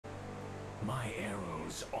My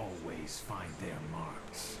arrows always find their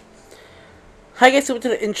marks. Hi guys, welcome to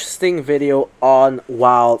the interesting video on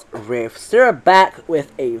Wild Rifts. They're back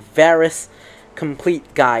with a Varus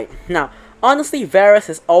complete guide. Now, honestly, Varus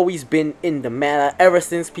has always been in the meta ever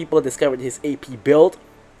since people discovered his AP build.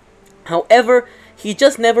 However, he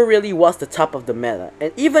just never really was the top of the meta.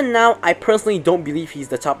 And even now, I personally don't believe he's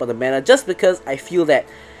the top of the meta just because I feel that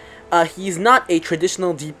he's not a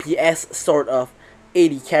traditional DPS sort of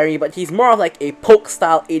AD carry, but he's more of like a poke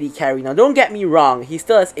style AD carry. Now don't get me wrong, he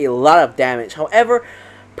still has a lot of damage. However,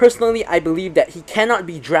 personally I believe that he cannot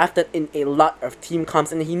be drafted in a lot of team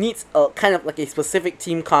comps, and he needs a kind of like a specific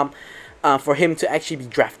team comp for him to actually be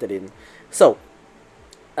drafted in. So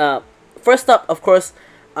first up, of course,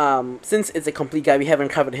 since it's a complete guide, we haven't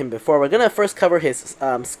covered him before. We're gonna first cover his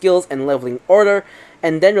skills and leveling order,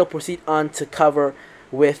 and then we'll proceed on to cover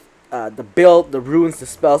with the build, the runes, the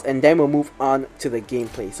spells, and then we'll move on to the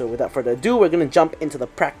gameplay. So without further ado, we're going to jump into the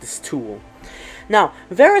practice tool. Now,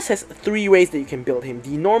 Varus has three ways that you can build him.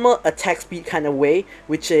 The normal attack speed kind of way,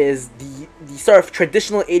 which is the sort of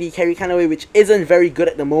traditional AD carry kind of way, which isn't very good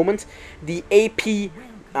at the moment. The AP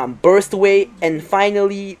burst way, and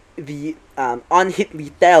finally the on-hit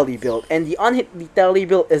lethality build. And the on-hit lethality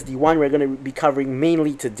build is the one we're going to be covering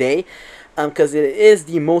mainly today, because it is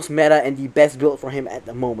the most meta and the best build for him at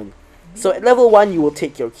the moment. So at level 1 you will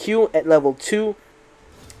take your Q, at level 2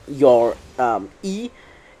 your E,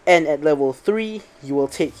 and at level 3 you will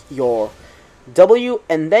take your W,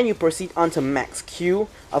 and then you proceed on to max Q,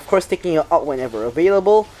 of course taking your alt whenever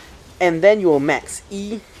available, and then you will max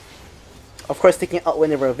E, of course taking it out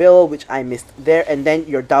whenever available, which I missed there, and then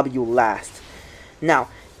your W last. Now,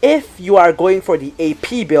 if you are going for the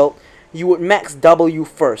AP build, you would max W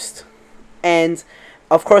first, and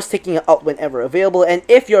of course taking it out whenever available. And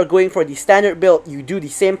if you're going for the standard build, you do the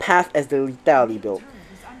same path as the lethality build.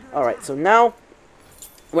 Alright, so now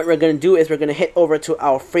what we're going to do is we're going to head over to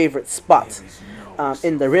our favorite spot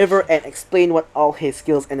in the river and explain what all his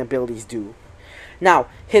skills and abilities do. Now,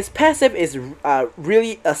 his passive is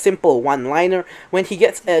really a simple one-liner. When he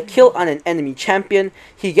gets a kill on an enemy champion,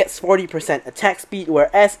 he gets 40% attack speed,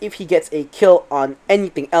 whereas if he gets a kill on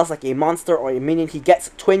anything else like a monster or a minion, he gets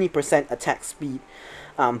 20% attack speed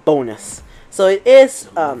bonus. So it is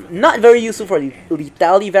not very useful for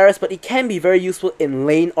lethality Varus, but it can be very useful in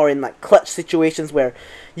lane or in like clutch situations where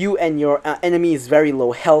you and your enemy is very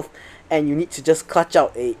low health and you need to just clutch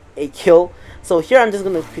out a kill. So here I'm just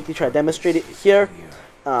going to quickly try to demonstrate it here.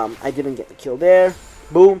 I didn't get the kill there.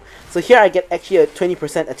 Boom. So here I get actually a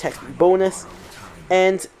 20% attack speed bonus,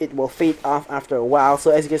 and it will fade off after a while.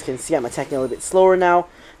 So as you guys can see, I'm attacking a little bit slower now.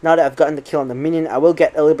 Now that I've gotten the kill on the minion, I will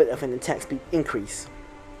get a little bit of an attack speed increase.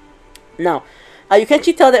 Now, you can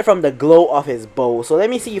actually tell that from the glow of his bow. So let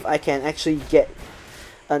me see if I can actually get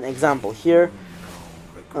an example here.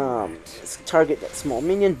 Let's target that small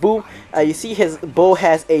minion. Boom. You see his bow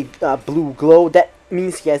has a blue glow. That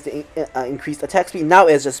means he has the increased attack speed. Now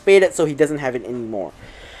it's just faded, so he doesn't have it anymore.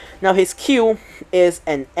 Now his Q is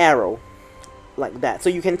an arrow, like that. So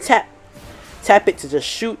you can tap it to just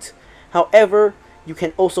shoot. However, you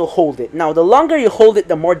can also hold it. Now the longer you hold it,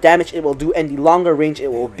 the more damage it will do, and the longer range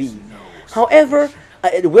it will be. However,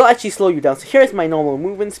 it will actually slow you down. So here's my normal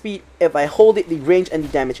movement speed. If I hold it, the range and the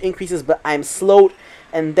damage increases, but I'm slowed,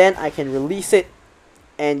 and then I can release it.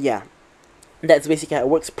 And yeah, that's basically how it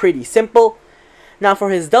works. Pretty simple. Now for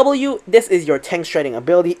his W, this is your tank shredding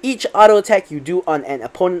ability. Each auto attack you do on an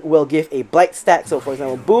opponent will give a blight stack. So for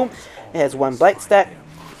example, boom, it has 1 blight stack,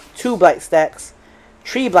 2 blight stacks,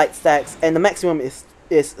 3 blight stacks, and the maximum is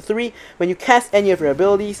 3. When you cast any of your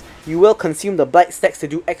abilities, you will consume the blight stacks to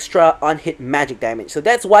do extra on-hit magic damage. So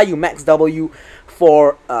that's why you max W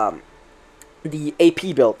for the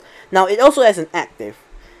AP build. Now it also has an active.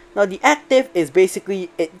 Now the active is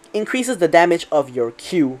basically, it increases the damage of your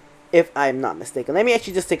Q, if I'm not mistaken. Let me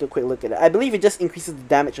actually just take a quick look at it. I believe it just increases the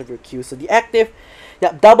damage of your Q. So the active,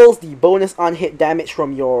 that doubles the bonus on-hit damage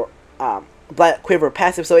from your Blight Quiver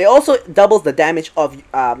passive. So it also doubles the damage of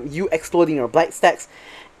you exploding your blight stacks,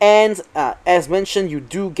 and as mentioned, you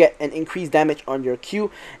do get an increased damage on your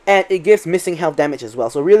Q, and it gives missing health damage as well.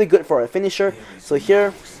 So really good for a finisher. So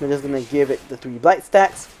here we're just gonna give it the 3 blight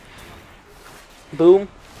stacks. Boom,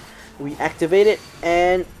 we activate it,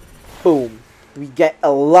 and boom, we get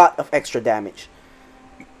a lot of extra damage.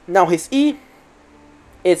 Now his E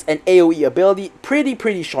is an AoE ability,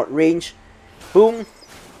 pretty short range. Boom.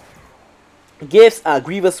 Gives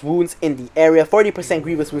grievous wounds in the area, 40%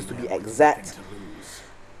 grievous wounds to be exact.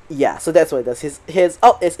 Yeah, so that's what it does. His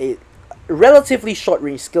ult is a relatively short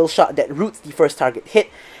range skill shot that roots the first target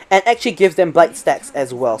hit and actually gives them blight stacks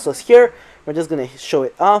as well. So here we're just gonna show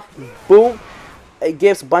it off. Boom. It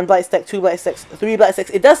gives 1 blight stack, 2 blight stacks, 3 blight stacks.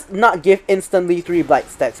 It does not give instantly 3 blight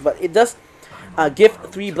stacks, but it does give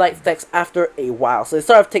 3 blight stacks after a while. So it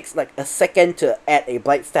sort of takes like a second to add a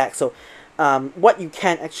blight stack. So what you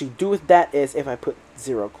can actually do with that is, if I put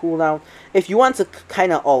 0 cooldown, if you want to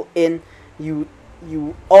kind of all in, you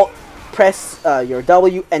alt press your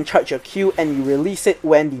W and charge your Q, and you release it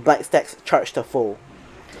when the blight stacks charge to full.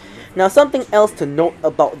 Now, something else to note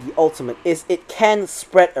about the ultimate is it can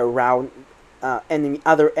spread around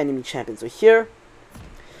other enemy champions. So here,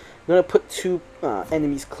 I'm gonna put 2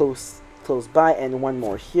 enemies close by and 1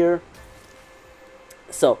 more here.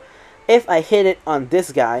 So if I hit it on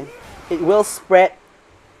this guy, it will spread,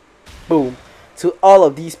 boom, to all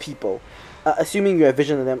of these people, assuming you have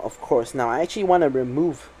vision of them, of course. Now I actually want to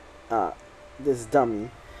remove this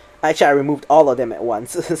dummy. Actually, I removed all of them at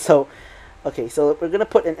once. So okay, so we're gonna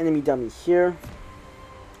put an enemy dummy here.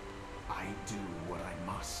 I do what I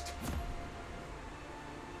must.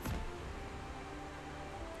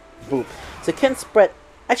 Boom. So it can spread.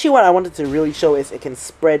 Actually, what I wanted to really show is it can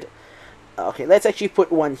spread. Okay, let's actually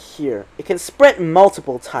put one here. It can spread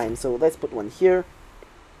multiple times. So let's put one here.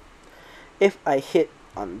 If I hit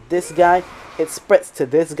on this guy, it spreads to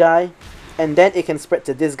this guy, and then it can spread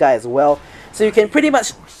to this guy as well. So you can pretty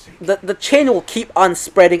much, the chain will keep on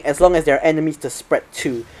spreading as long as there are enemies to spread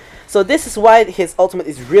to. So this is why his ultimate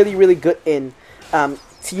is really, really good in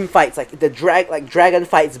team fights, like the dragon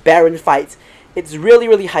fights, baron fights. It's really,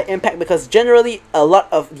 really high impact because generally a lot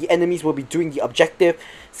of the enemies will be doing the objective.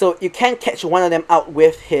 So you can catch one of them out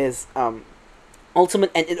with his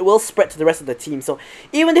ultimate, and it will spread to the rest of the team. So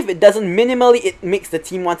even if it doesn't, minimally it makes the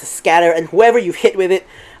team want to scatter, and whoever you hit with it,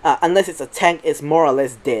 unless it's a tank, is more or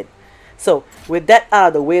less dead. So with that out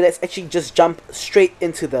of the way, let's actually just jump straight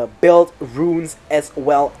into the build, runes, as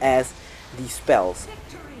well as the spells.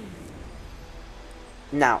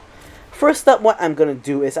 Now, first up, what I'm going to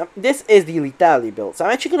do is, this is the lethality build. So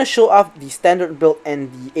I'm actually going to show off the standard build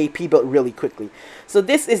and the AP build really quickly. So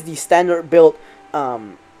this is the standard build,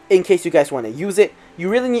 in case you guys want to use it. You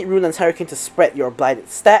really need Rune and Hurricane to spread your blighted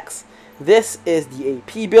stacks. This is the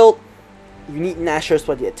AP build. You need Nashers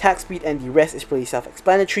for the attack speed, and the rest is pretty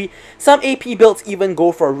self-explanatory. Some AP builds even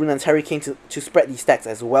go for Rune and Hurricane to spread these stacks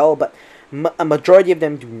as well, but a majority of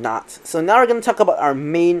them do not. So now we're going to talk about our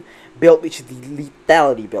main build, which is the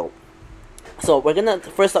lethality build. So we're going to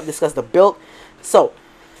first up discuss the build. So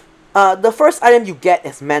the first item you get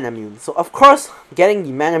is Manamune. So of course, getting the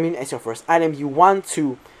Manamune as your first item, you want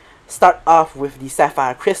to start off with the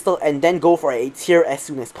Sapphire Crystal and then go for a tier as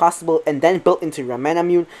soon as possible, and then build into your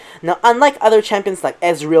Manamune. Now, unlike other champions like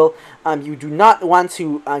Ezreal, you do not want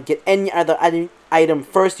to get any other item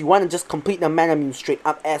first. You want to just complete the Manamune straight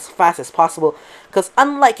up as fast as possible, because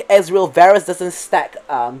unlike Ezreal, Varus doesn't stack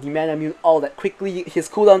the Manamune all that quickly. His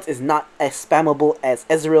cooldowns is not as spammable as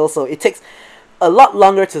Ezreal, so it takes a lot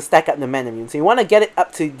longer to stack up the Manamune. So you want to get it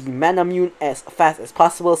up to the Manamune as fast as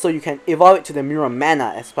possible, so you can evolve it to the Mirror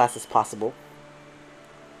Mana as fast as possible.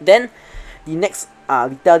 Then the next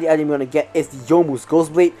lethality item you're going to get is the Yomu's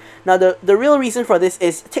Ghostblade. Now the real reason for this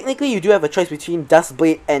is, technically you do have a choice between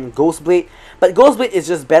Duskblade and Ghostblade, but Ghostblade is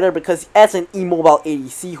just better because as an immobile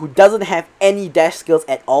ADC who doesn't have any dash skills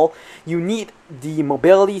at all, you need the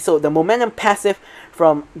mobility. So the momentum passive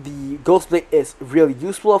from the Ghostblade is really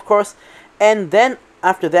useful, of course. And then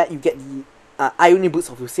after that, you get the Ionian Boots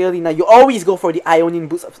of Lucidity. Now, you always go for the Ionian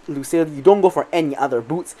Boots of Lucidity. You don't go for any other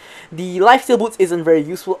boots. The Lifesteal Boots isn't very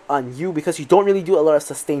useful on you because you don't really do a lot of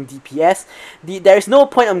sustained DPS. There's no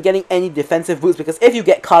point of getting any defensive boots because if you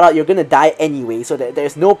get caught out, you're going to die anyway. So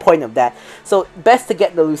there's no point of that. So best to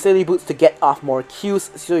get the Lucidity Boots to get off more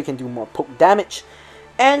Qs so you can do more poke damage.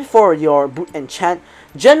 And for your boot enchant,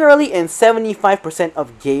 generally in 75%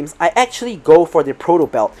 of games, I actually go for the Proto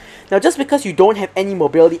Belt. Now, just because you don't have any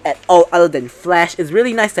mobility at all other than Flash, it's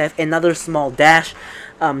really nice to have another small dash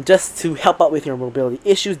just to help out with your mobility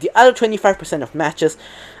issues. The other 25% of matches,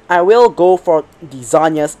 I will go for the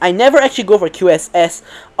Zhonya's. I never actually go for QSS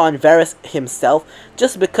on Varus himself,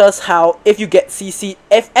 just because how if you get CC'd,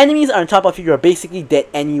 if enemies are on top of you, you're basically dead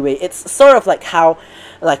anyway. It's sort of like how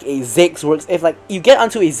like a Ziggs works. If like you get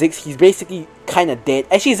onto a Ziggs, he's basically kind of dead.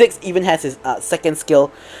 Actually, Ziggs even has his second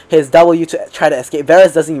skill, his W, to try to escape.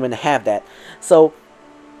 Varus doesn't even have that. So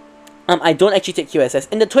I don't actually take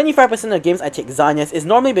QSS. In the 25% of games I take Zhonya's is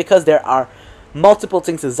normally because there are multiple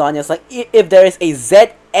things to Zhonya's. Like if there is a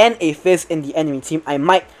Zed and a Fizz in the enemy team, I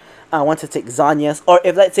might want to take Zhonya's. Or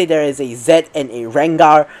if let's say there is a Zed and a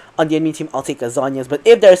Rengar on the enemy team, I'll take a Zhonya's. But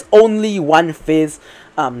if there's only one Fizz,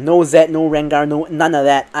 no Zed, no Rengar, none of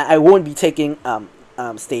that, I won't be taking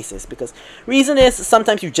stasis, because reason is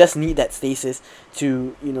sometimes you just need that stasis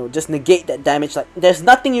to, you know, just negate that damage. Like, there's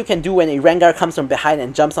nothing you can do when a Rengar comes from behind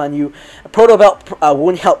and jumps on you. A Proto Belt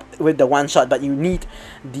won't help with the one shot, but you need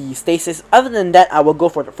the stasis. Other than that, I will go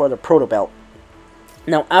for the Proto Belt.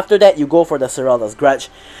 Now after that, you go for the Serelda's Grudge.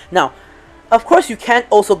 Now, of course, you can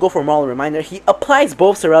also go for Moral Reminder. He applies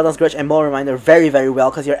both Serelda's Grudge and Moral Reminder very, very well,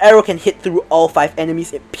 because your arrow can hit through all 5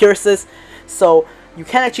 enemies. It pierces, so you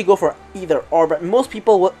can actually go for either or, but most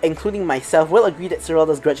people, will, including myself, will agree that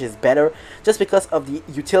Serelda's Grudge is better, just because of the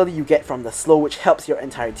utility you get from the slow, which helps your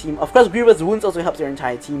entire team. Of course, Grievous Wounds also helps your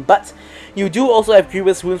entire team, but you do also have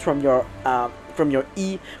Grievous Wounds from your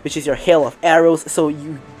E, which is your Hail of Arrows, so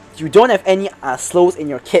you don't have any slows in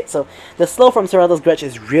your kit, so the slow from Serelda's Grudge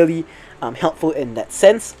is really helpful in that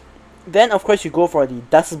sense. Then of course you go for the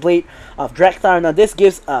Dust Blade of Drakthar. Now this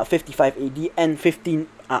gives 55 AD and 15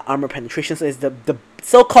 armor penetration, so it's the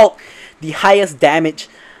so-called the highest damage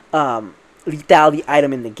lethality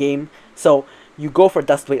item in the game. So you go for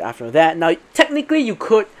Dust Blade after that. Now technically you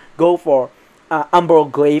could go for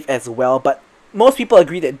Umbral Glaive as well, but most people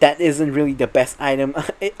agree that that isn't really the best item.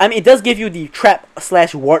 I mean, it does give you the trap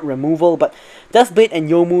 / ward removal, but Dust Blade and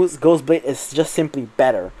Youmuu's Ghost Blade is just simply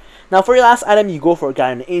better. Now for your last item, you go for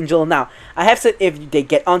Guardian Angel. Now, I have said if they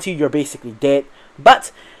get onto you, you're basically dead.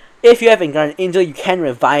 But if you have a Guardian Angel, you can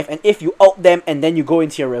revive, and if you ult them and then you go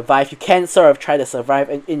into your revive, you can sort of try to survive,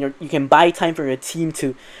 and you can buy time for your team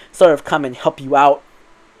to sort of come and help you out.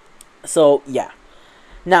 So yeah.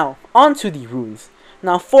 Now, on to the runes.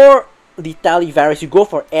 Now for lethality Varus, you go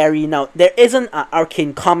for Airy. Now there isn't an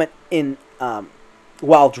Arcane Comet in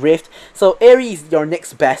Wild Rift, so Airy is your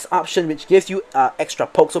next best option, which gives you extra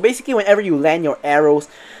poke. So basically, whenever you land your arrows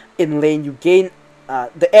in lane, you gain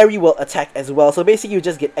the Airy will attack as well. So basically, you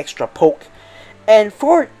just get extra poke. And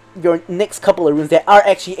for your next couple of runes, there are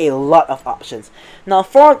actually a lot of options. Now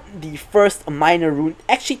for the first minor rune,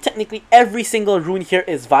 actually technically every single rune here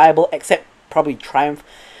is viable except probably Triumph.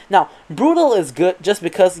 Now, Brutal is good just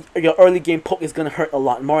because your early game poke is going to hurt a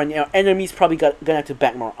lot more, and your enemies probably going to have to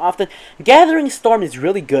back more often. Gathering Storm is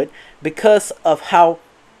really good because of how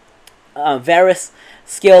Varus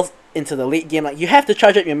scales into the late game. Like, you have to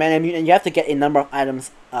charge up your mana immune, and you have to get a number of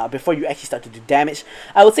items before you actually start to do damage.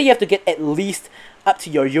 I would say you have to get at least up to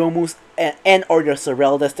your Youmuu's and or your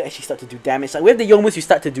Sereldas to actually start to do damage. Like with the Youmuu's, you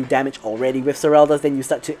start to do damage already. With Sereldas, then you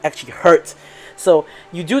start to actually hurt. So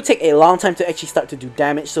you do take a long time to actually start to do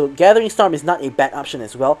damage. So Gathering Storm is not a bad option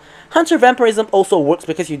as well. Hunter Vampirism also works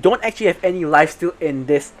because you don't actually have any lifesteal in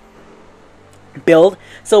this build.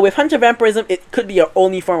 So with Hunter Vampirism, it could be your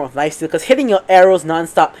only form of lifesteal, because hitting your arrows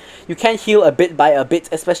non-stop, you can heal a bit by a bit,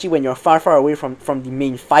 especially when you're far away from the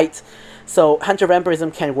main fight. So Hunter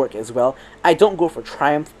Vampirism can work as well. I don't go for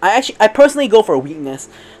Triumph. I personally go for Weakness.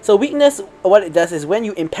 So Weakness, what it does is when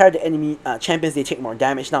you impair the enemy champions, they take more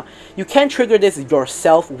damage. Now, you can trigger this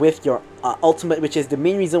yourself with your ultimate, which is the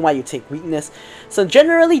main reason why you take Weakness. So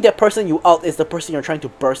generally, the person you ult is the person you're trying to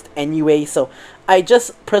burst anyway. So I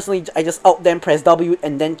just ult them, press W,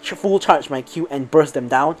 and then full charge my Q and burst them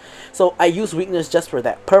down. So I use Weakness just for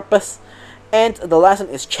that purpose. And the last one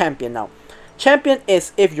is Champion. Now, Champion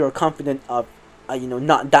is if you're confident of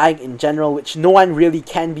not dying in general, which no one really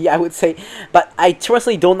can be, I would say. But I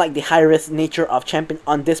personally don't like the high risk nature of Champion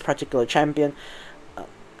on this particular champion.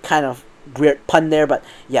 Kind of weird pun there, but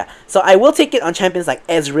yeah. So I will take it on champions like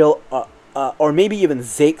Ezreal or maybe even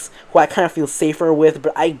Ziggs, who I kind of feel safer with.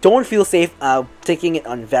 But I don't feel safe taking it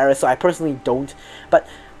on Varus, so I personally don't. But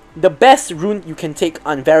the best rune you can take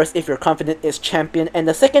on Varus if you're confident is Champion, and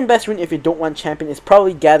the second best rune if you don't want Champion is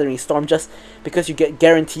probably Gathering Storm, just because you get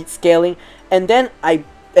guaranteed scaling, and then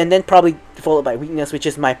probably followed by Weakness, which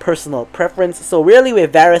is my personal preference. So really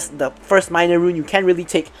with Varus, the first minor rune, you can really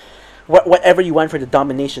take whatever you want for the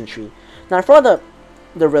domination tree. Now for the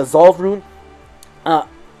Resolve rune,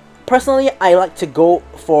 personally I like to go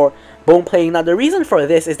for Bone Plating. Now the reason for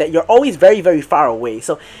this is that you're always very far away.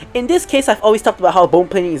 So in this case, I've always talked about how Bone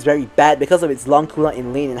Plating is very bad because of its long cooldown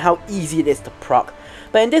in lane and how easy it is to proc.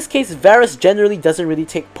 But in this case, Varus generally doesn't really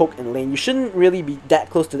take poke in lane. You shouldn't really be that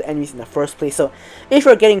close to the enemies in the first place. So if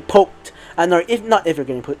you're getting poked,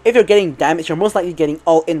 if you're getting damaged, you're most likely getting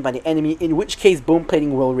all in by the enemy, in which case Bone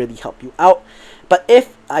Plating will really help you out. But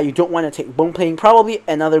if you don't want to take Bone Plating, probably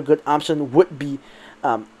another good option would be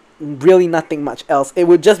really nothing much else. It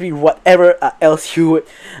would just be whatever else you would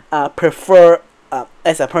prefer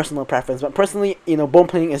as a personal preference. But personally, Bone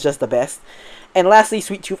Plating is just the best. And lastly,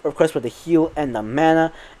 Sweet Tooth, of course, for the heal and the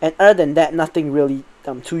mana. And other than that, nothing really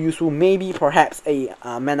too useful. Maybe perhaps a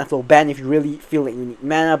mana flow ban if you really feel like you need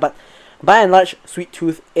mana. But by and large, Sweet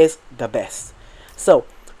Tooth is the best. So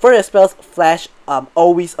For your spells, flash,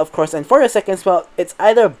 always, of course, and for your second spell, it's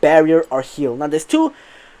either barrier or heal. Now, there's two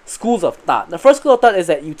schools of thought. The first school of thought is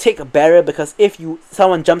that you take a barrier because if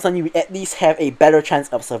someone jumps on you, you at least have a better chance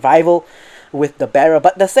of survival with the barrier.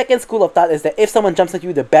 But the second school of thought is that if someone jumps at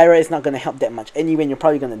you, the barrier is not going to help that much anyway, and you're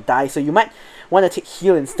probably going to die. So you might want to take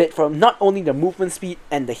heal instead for not only the movement speed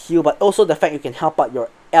and the heal, but also the fact you can help out your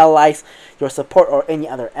allies, your support, or any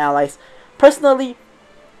other allies. Personally,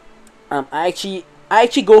 I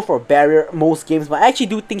actually go for barrier most games, but I actually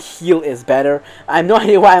do think heal is better. I have no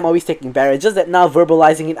idea why I'm always taking barrier, just that now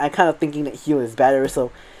verbalizing it, I'm kind of thinking that heal is better.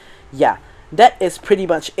 So yeah, that is pretty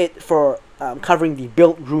much it for covering the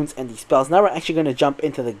build runes and the spells. Now we're actually going to jump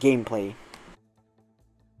into the gameplay.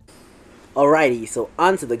 Alrighty, so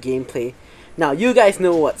on to the gameplay. Now you guys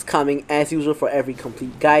know what's coming as usual for every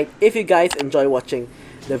complete guide. If you guys enjoy watching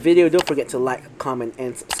the video, don't forget to like, comment,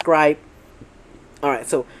 and subscribe. Alright,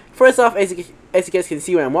 so first off, as you guys can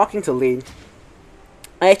see, when I'm walking to lane,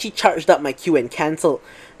 I actually charged up my Q and cancel.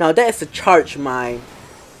 Now that is to charge my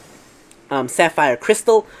Sapphire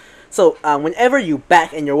Crystal. So whenever you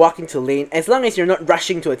back and you're walking to lane, as long as you're not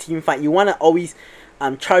rushing to a team fight, you want to always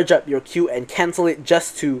charge up your Q and cancel it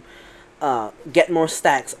just to get more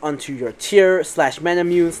stacks onto your tier /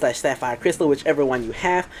 Manamune / Sapphire Crystal, whichever one you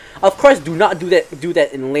have. Of course, do not do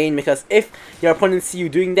that in lane, because if your opponents see you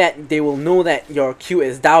doing that, they will know that your Q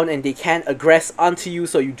is down and they can aggress onto you,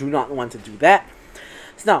 so you do not want to do that.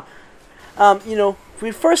 So now, you know,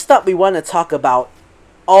 first up we want to talk about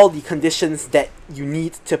all the conditions that you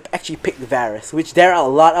need to actually pick Varus, which there are a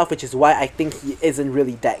lot of, which is why I think he isn't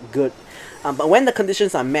really that good. But when the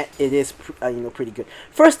conditions are met, it is pretty good.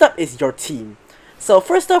 First up is your team. So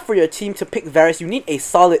first up, for your team to pick Varus, you need a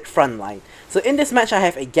solid front line. So in this match, I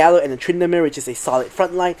have a Gallo and a Tryndamere, which is a solid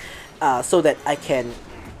front line, so that I can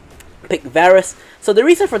pick Varus. So the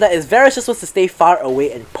reason for that is Varus just wants to stay far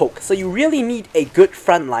away and poke. So you really need a good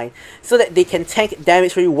front line so that they can tank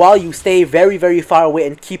damage for you while you stay very, very far away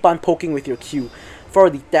and keep on poking with your Q for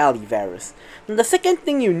the Dally Varus. And the second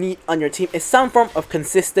thing you need on your team is some form of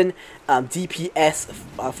consistent DPS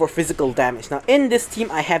for physical damage. Now in this team,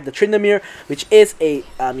 I have the Tryndamere, which is a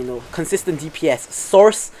consistent DPS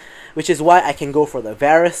source, which is why I can go for the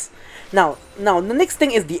Varus. Now the next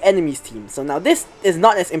thing is the enemy's team. So now this is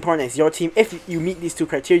not as important as your team. If you meet these two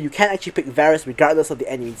criteria, you can actually pick Varus regardless of the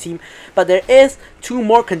enemy team. But there is two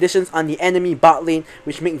more conditions on the enemy bot lane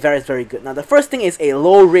which make Varus very good. Now the first thing is a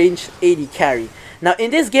low range AD carry. Now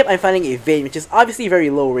in this game, I'm finding a Vayne, which is obviously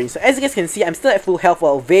very low range. So as you guys can see, I'm still at full health,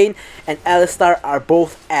 while Vayne and Alistar are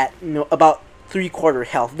both at about 3/4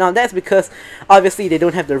 health. Now that's because obviously they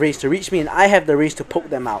don't have the range to reach me, and I have the range to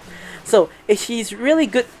poke them out. So if he's really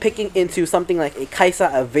good picking into something like a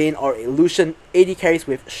Kai'Sa, a Vayne, or a Lucian, AD carries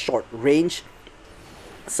with short range.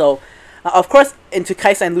 So of course, into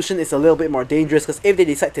Kai'Sa and Lucian is a little bit more dangerous, because if they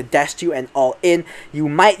decide to dash you and all in, you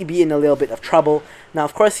might be in a little bit of trouble. Now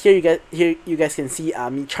of course, here you guys can see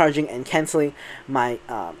me charging and cancelling my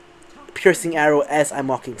piercing arrow as I'm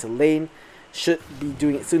walking to lane. Should be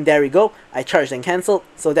doing it soon. There we go. I charged and cancelled.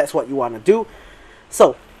 So that's what you want to do.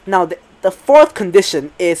 So now the fourth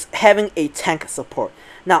condition is having a tank support.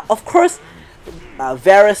 Now of course,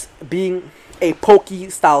 Varus being a pokey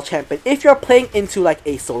style champion, if you're playing into like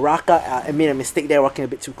a Soraka, I made a mistake there walking a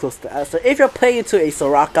bit too close to us. So if you're playing into a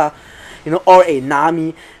Soraka, or a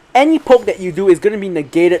Nami, any poke that you do is going to be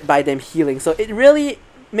negated by them healing. So it really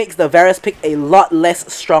makes the Varus pick a lot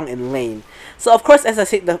less strong in lane. So of course, as I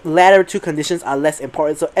said, the latter two conditions are less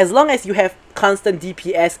important. So as long as you have constant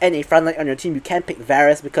DPS and a frontline on your team, you can pick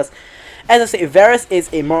Varus, because as I say, Varus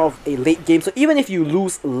is more of a late game. So even if you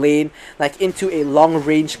lose lane, like into a long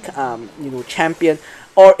range champion,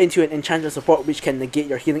 or into an enchanter support which can negate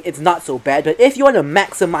your healing, it's not so bad. But if you want to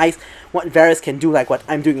maximize what Varus can do, like what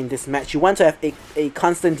I'm doing in this match, you want to have a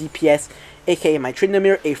constant DPS, aka my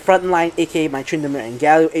Tryndamere, a frontline, aka my Tryndamere and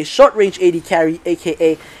Galio, a short range AD carry,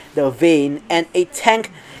 aka the Vayne, and a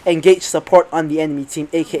tank engage support on the enemy team,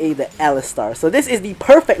 aka the Alistar. So this is the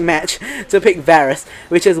perfect match to pick Varus,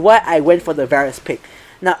 which is why I went for the Varus pick.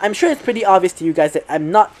 Now I'm sure it's pretty obvious to you guys that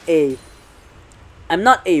I'm not a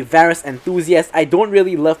Varus enthusiast. I don't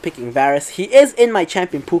really love picking Varus. He is in my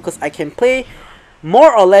champion pool because I can play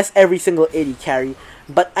more or less every single AD carry,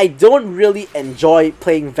 but I don't really enjoy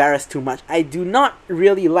playing Varus too much. I do not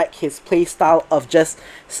really like his playstyle of just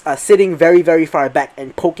sitting very, very far back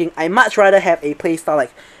and poking. I much rather have a playstyle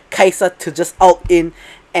like Kai'Sa to just ult in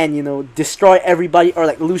and destroy everybody, or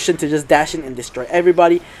like Lucian to just dash in and destroy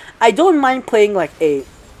everybody. I don't mind playing like a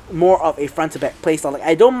more of a front-to-back playstyle. Like,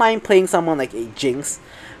 I don't mind playing someone like a Jinx,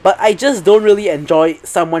 but I just don't really enjoy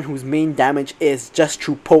someone whose main damage is just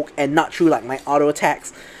through poke and not through like my auto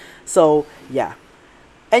attacks. So yeah.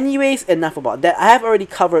 Anyways, enough about that. I have already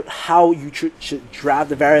covered how you should draft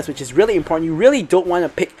the Varus, which is really important. You really don't want to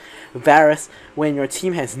pick Varus when your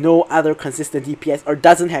team has no other consistent DPS or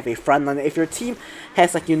doesn't have a frontline. If your team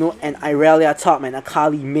has like, you know, an Irelia top, an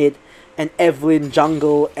Akali mid, an Evelynn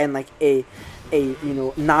jungle, and like a you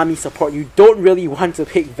know, Nami support, you don't really want to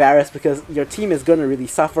pick Varus because your team is gonna really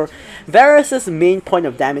suffer. Varus's main point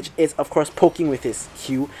of damage is of course poking with his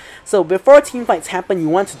Q. So before team fights happen, you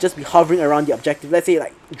want to just be hovering around the objective. Let's say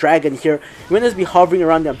like Dragon here, you want to just be hovering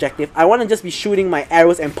around the objective. I want to just be shooting my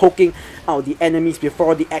arrows and poking out the enemies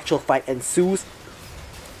before the actual fight ensues.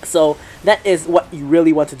 So that is what you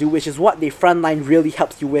really want to do, which is what the front line really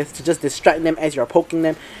helps you with, to just distract them as you're poking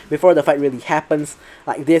them before the fight really happens.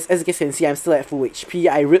 Like this, as you guys can see, I'm still at full HP.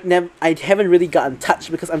 I haven't really gotten touched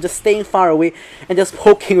because I'm just staying far away and just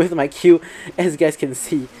poking with my Q, as you guys can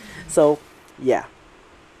see. So yeah,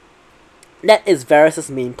 that is Varus's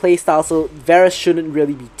main playstyle. So Varus shouldn't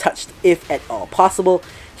really be touched if at all possible.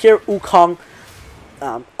 Here Wukong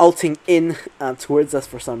ulting in towards us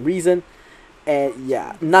for some reason. And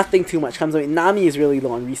yeah, nothing too much comes of it. Nami is really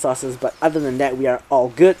low on resources, but other than that, we are all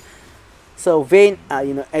good. So Vayne,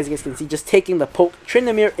 you know, as you guys can see, just taking the poke.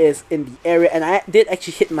 Tryndamere is in the area, and I did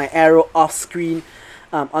actually hit my arrow off screen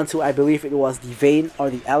onto, I believe it was the Vayne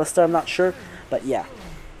or the Alistar, I'm not sure, but yeah.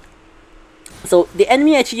 So the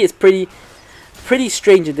enemy actually is pretty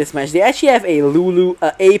strange in this match. They actually have a Lulu,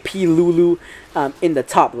 AP Lulu in the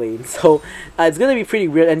top lane, so it's gonna be pretty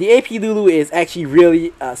weird. And the AP Lulu is actually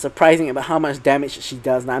really surprising about how much damage she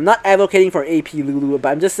does. Now I'm not advocating for AP Lulu, but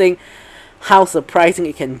I'm just saying how surprising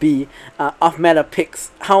it can be off meta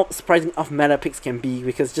picks. How surprising off meta picks can be,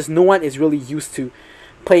 because just no one is really used to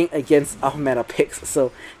playing against off meta picks,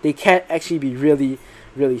 so they can actually be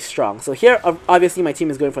really strong. So here, obviously, my team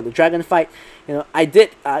is going for the dragon fight. You know, I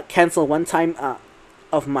did cancel one time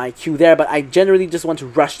of my Q there, but I generally just want to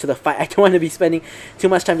rush to the fight. I don't want to be spending too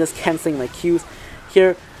much time just canceling my Qs.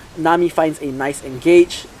 Here, Nami finds a nice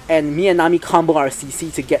engage, and me and Nami combo our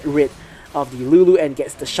CC to get rid of the Lulu and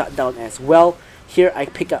gets the shutdown as well. Here, I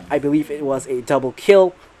pick up, I believe it was a double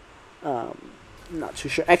kill. Not too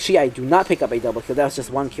sure. Actually, I do not pick up a double kill. That was just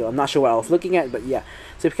one kill. I'm not sure what I was looking at, but yeah.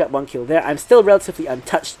 So I pick up one kill there. I'm still relatively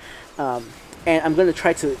untouched, and I'm going to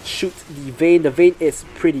try to shoot the Vayne. The Vayne is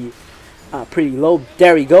pretty low.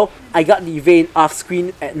 There we go. I got the Vayne off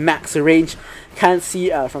screen at max range. Can't see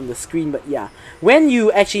from the screen, but yeah. When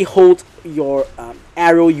you actually hold your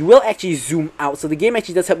arrow, you will actually zoom out. So the game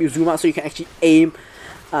actually does help you zoom out, so you can actually aim.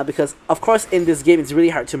 Because of course in this game it's really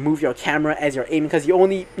hard to move your camera as you're aiming, because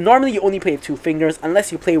normally you only play with 2 fingers, unless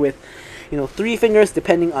you play with, you know, 3 fingers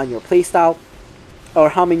depending on your playstyle, or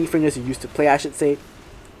how many fingers you used to play, I should say.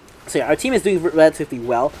 So yeah, our team is doing relatively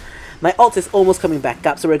well. My ult is almost coming back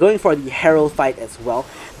up, so we're going for the Herald fight as well.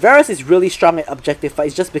 Varus is really strong at objective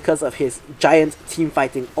fights just because of his giant team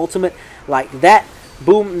fighting ultimate like that.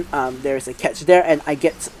 Boom, there's a catch there, and I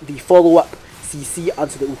get the follow-up CC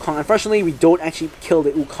onto the Wukong. Unfortunately, we don't actually kill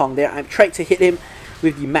the Wukong there. I tried to hit him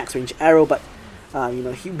with the max range arrow, but you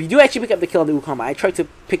know, we do actually pick up the kill on the Wukong. But I tried to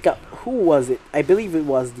pick up, who was it? I believe it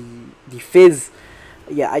was the Fizz.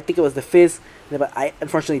 Yeah, I think it was the Fizz, but I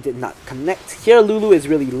unfortunately did not connect. Here, Lulu is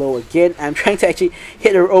really low again. I'm trying to actually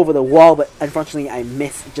hit her over the wall, but unfortunately I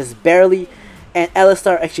missed just barely. And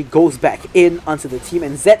Alistar actually goes back in onto the team,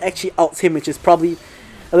 and Zed actually ults him, which is probably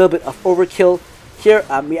a little bit of overkill. Here,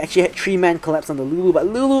 we actually had 3-man collapse on the Lulu, but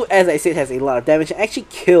Lulu, as I said, has a lot of damage and actually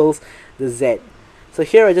kills the Zed. So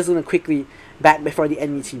here, I'm just going to quickly back before the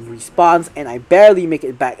enemy team respawns, and I barely make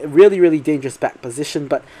it back. Really dangerous back position,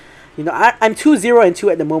 but you know, I'm 2-0 and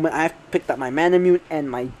 2 at the moment. I have picked up my Manamune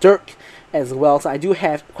and my Dirk as well, so I do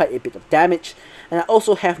have quite a bit of damage. And I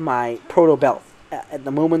also have my Proto Belt at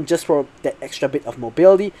the moment, just for that extra bit of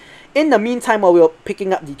mobility. In the meantime, while we were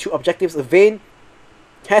picking up the 2 objectives, Vayne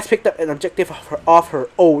has picked up an objective of her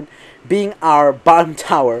own, being our bottom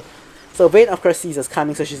tower. So Vayne, of course, sees us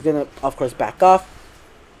coming, so she's gonna, of course, back off.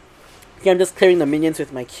 Here I'm just clearing the minions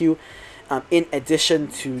with my Q, in addition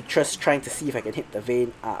to just trying to see if I can hit the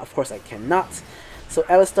Vayne. Of course, I cannot. So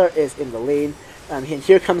Alistar is in the lane, and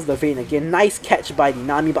here comes the Vayne again. Nice catch by the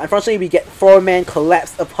Nami, but unfortunately we get 4-man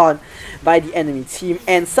collapsed upon by the enemy team,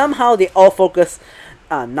 and somehow they all focus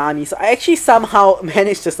Nami. So I actually somehow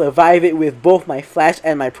managed to survive it with both my Flash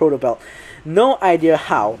and my Proto Belt. No idea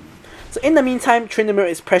how. So in the meantime, Tryndamere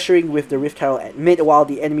is pressuring with the Rift Herald at mid while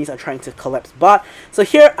the enemies are trying to collapse bot. So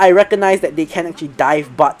here I recognize that they can actually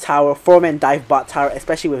dive bot tower, 4-man dive bot tower,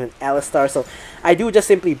 especially with an Alistar. So I do just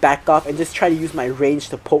simply back off and just try to use my range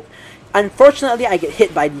to poke. Unfortunately, I get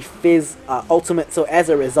hit by the Fizz ultimate, so as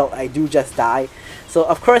a result, I do just die. So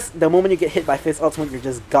of course, the moment you get hit by Fizz ultimate, you're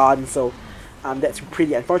just gone. So that's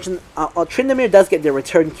pretty unfortunate. Tryndamere does get the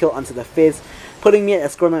return kill onto the Fizz, putting me at a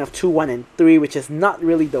scoreline of 2-1 and 3, which is not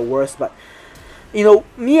really the worst, but you know,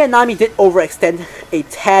 me and Nami did overextend a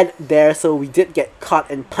tad there, so we did get caught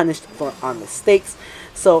and punished for our mistakes.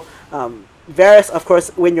 So Varus, of course,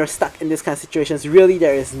 when you're stuck in this kind of situations, really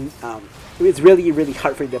it's really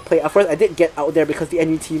hard for you to play. Of course, I did get out there because the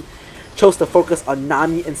enemy team chose to focus on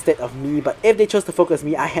Nami instead of me, but if they chose to focus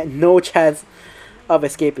me, I had no chance of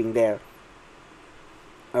escaping there.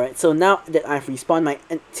 Alright, so now that I've respawned, my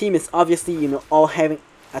team is obviously, you know, all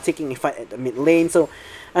taking a fight at the mid lane. So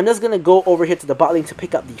I'm just gonna go over here to the bot lane to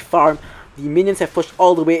pick up the farm. The minions have pushed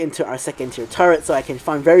all the way into our second tier turret, so I can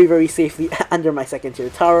farm very safely under my second tier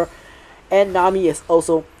tower. And Nami is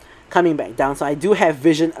also coming back down, so I do have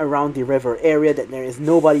vision around the river area that there is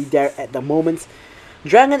nobody there at the moment.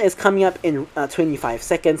 Dragon is coming up in 25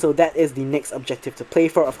 seconds, so that is the next objective to play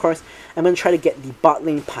for. Of course, I'm gonna try to get the bot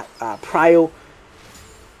lane prior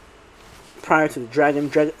to the dragon.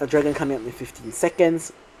 Dragon coming up in 15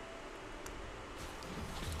 seconds.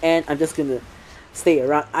 And I'm just gonna stay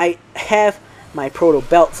around. I have my proto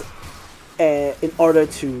belt in order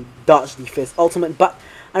to dodge the Fizz ultimate, but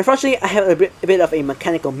unfortunately I have a bit of a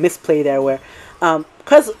mechanical misplay there where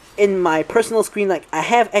because in my personal screen, like, I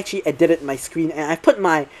have actually edited my screen and I put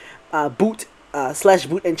my boot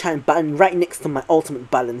enchant button right next to my ultimate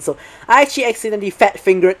button. So I actually accidentally fat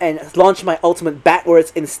fingered and launched my ultimate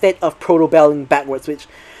backwards instead of proto belling backwards, which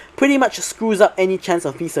pretty much screws up any chance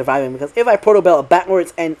of me surviving, because if I proto bell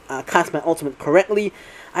backwards and cast my ultimate correctly,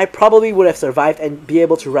 I probably would have survived and be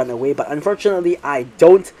able to run away. But unfortunately, I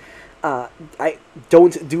don't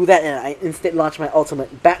do that, and I instead launch my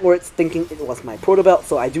ultimate backwards thinking it was my proto belt,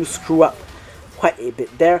 so I do screw up quite a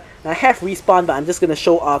bit there. And I have respawned, but I'm just gonna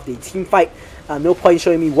show off the team fight. No point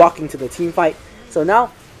showing me walking to the team fight. So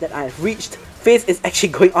now that I've reached, Fizz is actually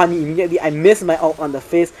going on me immediately. I missed my ult on the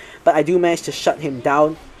Fizz, but I do manage to shut him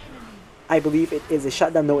down. I believe it is a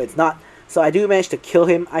shutdown. No, it's not. So I do manage to kill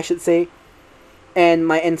him, I should say. And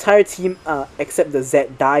my entire team, except the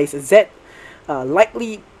Zed, dies. Zed,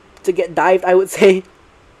 likely to get dived, I would say.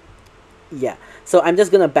 Yeah. So I'm just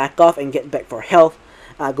gonna back off and get back for health.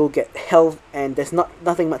 Go get health, and there's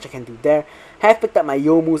nothing much I can do there. Have picked up my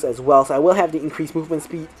Yomus as well, so I will have the increased movement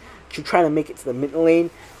speed to try to make it to the mid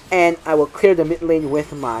lane, and I will clear the mid lane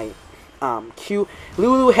with my Q.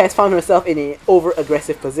 Lulu has found herself in an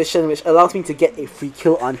over-aggressive position, which allows me to get a free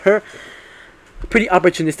kill on her. Pretty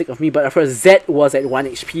opportunistic of me, but of course Zed was at 1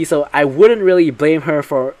 HP, so I wouldn't really blame her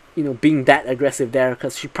for, you know, being that aggressive there,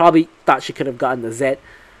 because she probably thought she could have gotten the Zed.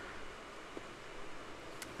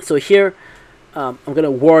 So here, I'm gonna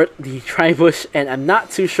ward the Tribush, and I'm not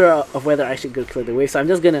too sure of whether I should go clear the wave, so I'm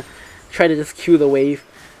just gonna try to just queue the wave,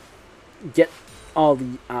 get all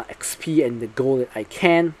the XP and the gold that I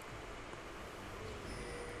can.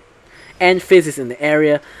 And Fizz is in the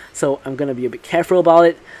area, so I'm gonna be a bit careful about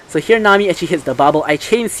it. So here Nami actually hits the bubble. I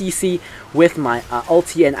chain CC with my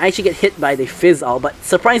ulti, and I actually get hit by the Fizz ult, but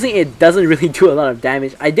surprisingly it doesn't really do a lot of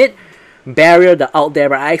damage. I did barrier the ult there,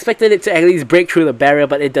 but I expected it to at least break through the barrier,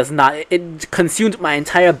 but it does not. It consumed my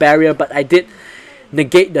entire barrier, but I did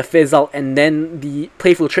negate the Fizz ult, and then the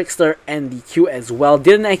Playful Trickster and the Q as well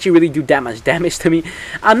didn't actually really do that much damage to me.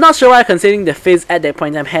 I'm not sure why, considering the Fizz at that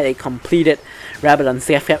point in time had a completed Rabadon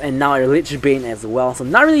Safe Cap and now a Lich Bane as well, so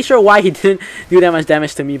not really sure why he didn't do that much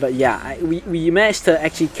damage to me, but yeah, we managed to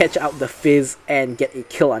actually catch out the Fizz and get a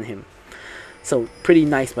kill on him. So pretty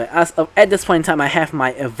nice by us. At this point in time, I have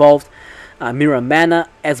my evolved Mirror Mana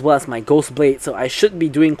as well as my Ghost Blade, so I should be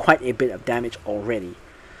doing quite a bit of damage already.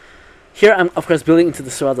 Here I'm of course building into the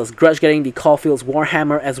Seralda's Grudge, getting the Caulfield's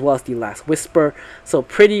Warhammer as well as the Last Whisper, so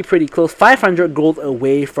pretty close. 500 gold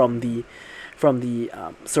away from the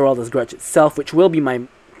Seralda's Grudge itself, which will be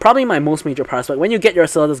probably my most major prospect. When you get your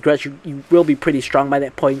Seralda's Grudge, you will be pretty strong by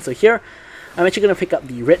that point. So here I'm actually going to pick up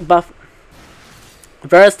the red buff.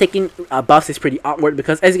 Varus taking buffs is pretty awkward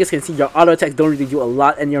because, as you guys can see, your auto attacks don't really do a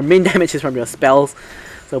lot and your main damage is from your spells.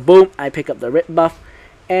 So boom, I pick up the red buff,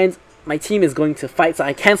 and my team is going to fight, so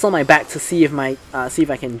I cancel my back to see if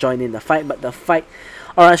I can join in the fight. But the fight,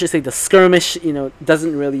 or I should say the skirmish, you know,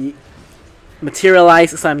 doesn't really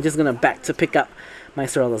materialize, so I'm just gonna back to pick up my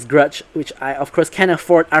Seralda's Grudge, which I of course can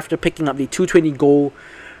afford after picking up the 220 gold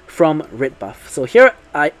from red buff. So here,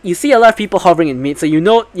 you see a lot of people hovering in mid, so you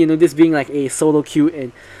know this being like a solo queue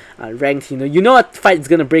in ranked, you know a fight is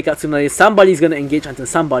gonna break out sooner or later. Somebody's gonna engage onto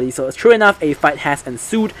somebody. So true enough, a fight has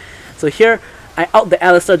ensued. So here, I out the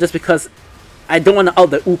Alistar just because I don't want to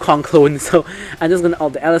out the Wukong clone. So I'm just gonna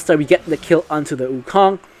out the Alistar. We get the kill onto the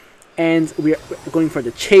Wukong, and we're going for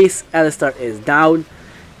the chase. Alistar is down,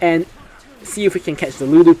 and see if we can catch the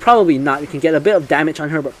Lulu. Probably not. We can get a bit of damage on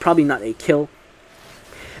her, but probably not a kill.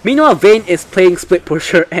 Meanwhile, Vayne is playing split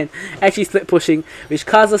pusher and actually split pushing, which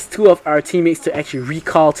causes two of our teammates to actually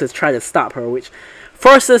recall to try to stop her, which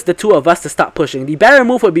forces the two of us to stop pushing. The better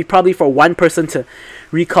move would be probably for one person to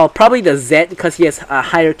recall, probably the Zed, because he has a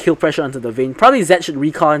higher kill pressure onto the Vayne. Probably Zed should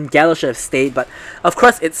recall and Gallo should have stayed, but of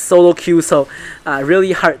course it's solo queue, so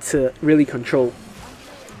really hard to really control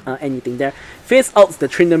anything there. Fizz ults the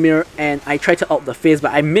Tryndamere, and I try to ult the Fizz,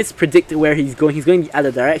 but I mispredicted where he's going. He's going the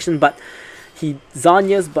other direction, but he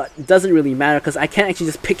Zhonya's, but it doesn't really matter because I can't actually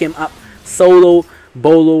just pick him up solo,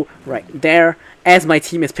 bolo right there, as my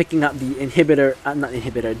team is picking up the inhibitor,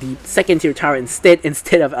 the second tier tower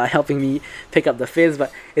instead of helping me pick up the Fizz,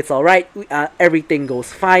 but it's alright, everything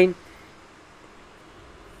goes fine.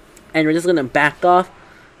 And we're just gonna back off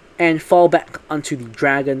and fall back onto the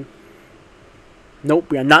dragon.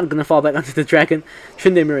 Nope, we are not gonna fall back onto the dragon.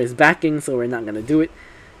 Tryndamere is backing, so we're not gonna do it.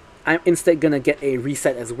 I'm instead gonna get a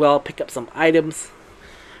reset as well, pick up some items.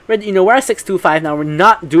 We're at 625 now. We're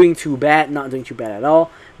not doing too bad, at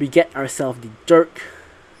all. We get ourselves the Dirk,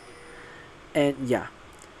 and yeah,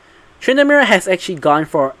 Tryndamere has actually gone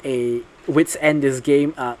for a wit's end this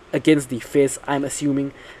game against the Fizz, I'm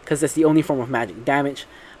assuming, because that's the only form of magic damage.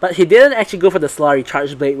 But he didn't actually go for the Solari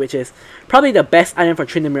Charge Blade, which is probably the best item for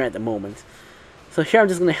Tryndamere at the moment. So here I'm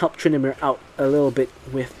just going to help Tryndamere out a little bit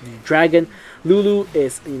with the dragon. Lulu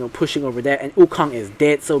is, pushing over there, and Wukong is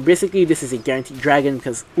dead. So basically this is a guaranteed dragon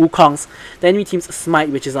because the enemy team's smite,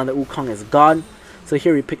 which is on the Wukong, is gone. So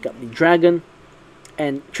here we pick up the dragon,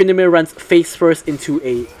 and Tryndamere runs face first into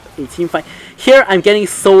a team fight. Here I'm getting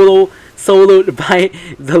soloed by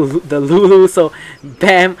the Lulu, so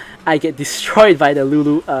bam, I get destroyed by the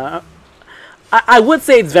Lulu. I would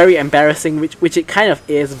say it's very embarrassing, which it kind of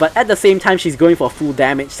is, but at the same time she's going for full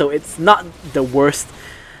damage, so it's not the worst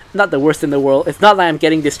in the world. It's not like I'm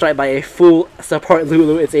getting destroyed by a full support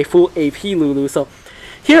Lulu, it's a full AP Lulu. So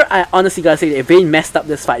here I honestly gotta say that Vayne messed up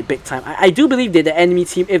this fight big time. I do believe that the enemy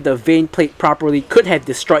team, if the Vayne played properly, could have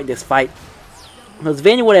destroyed this fight, because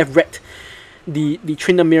Vayne would have wrecked the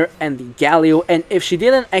Tryndamere and the Galio, and if she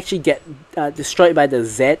didn't actually get destroyed by the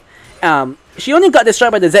Zed, she only got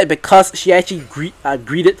destroyed by the Zed because she actually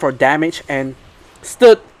greeted for damage and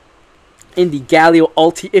stood in the Galio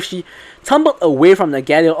ulti. If she tumbled away from the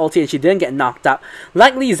Galio ulti and she didn't get knocked out,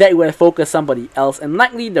 likely Zed would have focused somebody else, and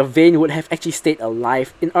likely the Vayne would have actually stayed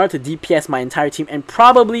alive in order to DPS my entire team, and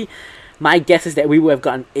probably my guess is that we would have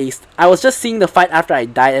gotten aced. I was just seeing the fight after I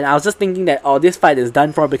died, and I was just thinking that, oh, this fight is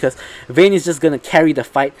done for because Vayne is just gonna carry the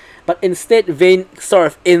fight. But instead, Vayne sort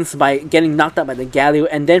of ends by getting knocked out by the Galio,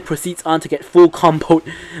 and then proceeds on to get full comboed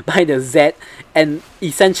by the Zed, and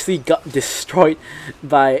essentially got destroyed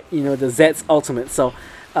by, the Zed's ultimate. So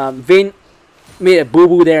Vayne made a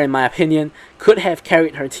boo-boo there, in my opinion. Could have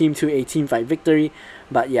carried her team to a teamfight victory,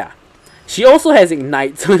 but yeah. She also has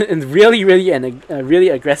Ignite, so it's really a really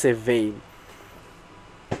aggressive Vayne.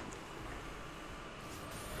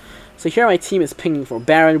 So here my team is pinging for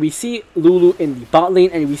Baron. We see Lulu in the bot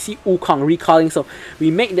lane, and we see Wukong recalling, so we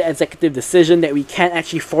make the executive decision that we can't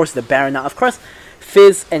actually force the Baron. Now, of course,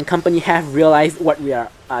 Fizz and company have realized what we are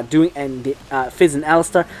doing, and the, Fizz and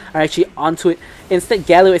Alistar are actually onto it. Instead,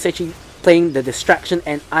 Gallo is actually playing the distraction,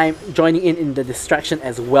 and I'm joining in the distraction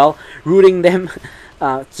as well, rooting them.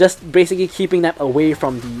 Just basically keeping them away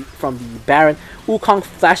from the Baron. Wukong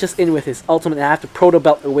flashes in with his ultimate, and I have to proto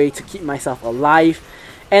belt away to keep myself alive.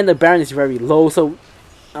 And the Baron is very low, so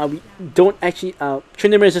we don't actually.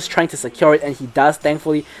 Tryndamere is just trying to secure it, and he does,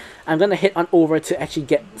 thankfully. I'm gonna hit on over to actually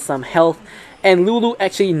get some health. And Lulu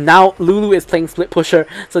Lulu is playing split pusher,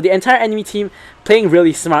 so the entire enemy team playing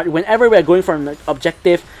really smart. Whenever we're going for an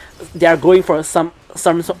objective, they are going for some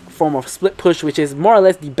form of split push, which is more or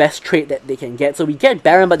less the best trait that they can get. So we get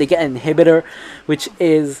Baron, but they get an inhibitor, which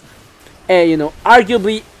is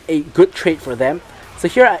arguably a good trait for them. So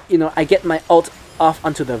here I get my ult off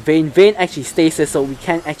onto the Vayne. Vayne actually stasis, so we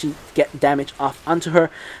can't actually get damage off onto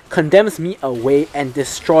her. Condemns me away and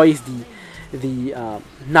destroys the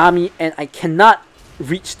Nami, and I cannot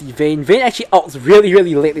reach the Vayne. Vayne actually ults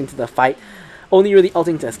really late into the fight. only really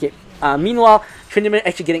ulting to escape. Meanwhile, Tryndamere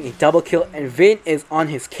actually getting a double kill, and Vayne is on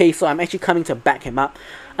his case, so I'm actually coming to back him up.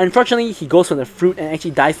 Unfortunately, he goes for the fruit and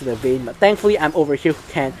actually dies to the Vayne, but thankfully I'm over here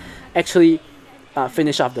who can actually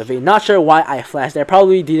finish off the Vayne. Not sure why I flashed there,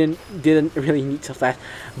 probably didn't really need to flash,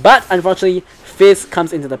 but unfortunately Fizz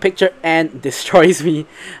comes into the picture and destroys me.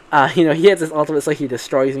 You know, he has his ultimate, so he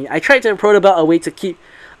destroys me. I tried to protobelt a way to keep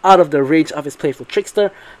out of the range of his Playful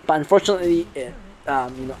Trickster, but unfortunately you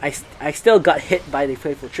know, I still got hit by the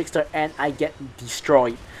Playful Trickster and I get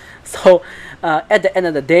destroyed. So at the end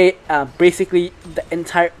of the day, basically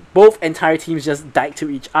both entire teams just died to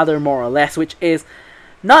each other more or less, which is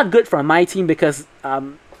not good for my team because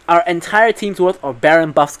our entire team's worth of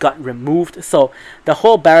Baron buffs got removed, so the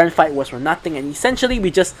whole Baron fight was for nothing, and essentially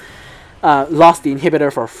we just lost the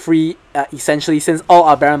inhibitor for free, essentially, since all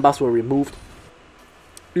our Baron buffs were removed.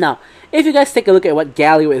 Now, if you guys take a look at what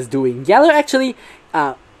Galio is doing, Galio actually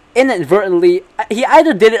inadvertently, he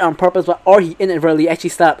either did it on purpose or he inadvertently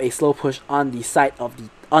actually set up a slow push on the side of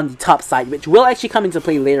the top side, which will actually come into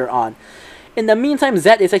play later on. In the meantime,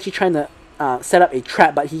 Zed is actually trying to set up a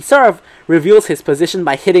trap, but he sort of reveals his position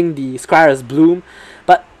by hitting the Squire's Bloom,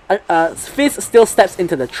 but Fizz still steps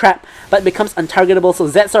into the trap but becomes untargetable, so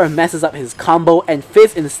Zed sort of messes up his combo, and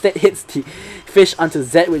Fizz instead hits the fish onto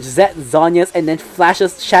Zed, which Zed Zhonya's and then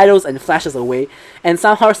shadows and flashes away and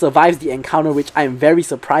somehow survives the encounter, which I'm very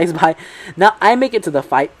surprised by. Now I make it to the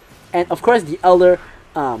fight, and of course the Elder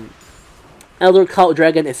Cloud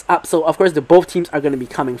Dragon is up, so of course both teams are going to be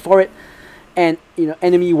coming for it. And, you know,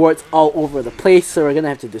 enemy wards all over the place, so we're gonna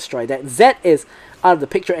have to destroy that. Zed is out of the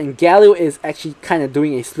picture, and Galio is actually kind of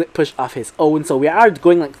doing a split push of his own, so we are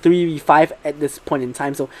going like 3v5 at this point in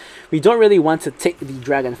time, so we don't really want to take the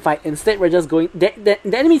dragon fight. Instead, we're just going... The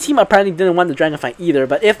enemy team apparently didn't want the dragon fight either,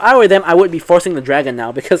 but if I were them, I would be forcing the dragon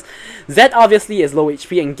now, because Zed obviously is low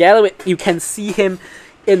HP, and Galio, you can see him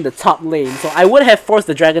in the top lane, so I would have forced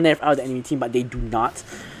the dragon there if I were the enemy team, but they do not.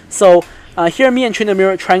 So here me and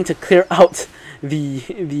Tryndamere trying to clear out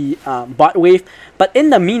the bot wave, but in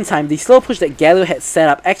the meantime the slow push that Galio had set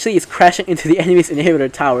up actually is crashing into the enemy's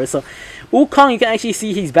inhibitor tower. So Wukong, you can actually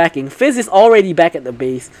see he's backing. Fizz is already back at the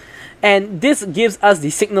base, and this gives us the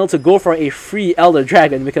signal to go for a free Elder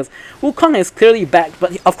Dragon, because Wukong is clearly backed,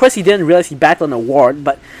 but of course he didn't realize he backed on a ward,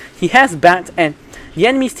 but he has backed, and the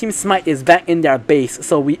enemy's team Smite is back in their base,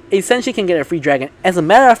 so we essentially can get a free dragon. As a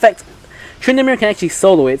matter of fact, Tryndamere can actually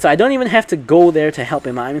solo it, so I don't even have to go there to help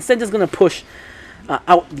him out. I'm instead just going to push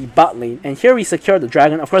out the bot lane, and here we secure the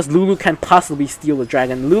dragon. Of course, Lulu can't possibly steal the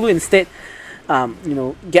dragon. Lulu instead, you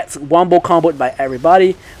know, gets wombo comboed by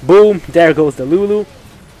everybody. Boom, there goes the Lulu.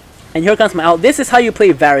 And here comes my ult. This is how you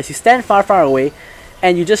play Varus. You stand far, far away,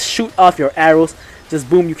 and you just shoot off your arrows. Just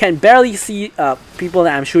boom. You can barely see people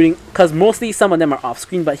that I'm shooting, because mostly some of them are off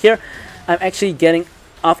screen, but here I'm actually getting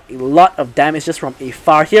off a lot of damage just from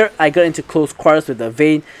afar. Here I got into close quarters with the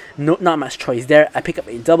Vayne, not much choice there. I pick up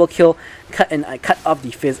a double kill, I cut off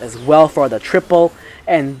the Fizz as well for the triple,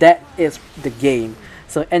 and that is the game.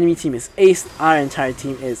 So enemy team is aced, our entire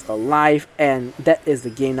team is alive, and that is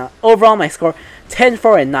the game. Now overall my score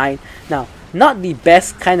 10-4-9. Now not the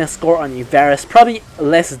best kind of score on a Varus, probably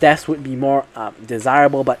less deaths would be more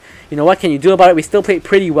desirable, but you know what can you do about it? We still played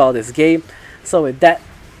pretty well this game. So with that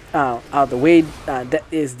out of the way, that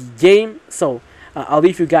is the game. So I'll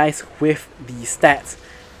leave you guys with the stats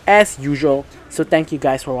as usual. So thank you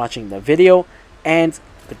guys for watching the video, and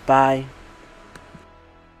goodbye.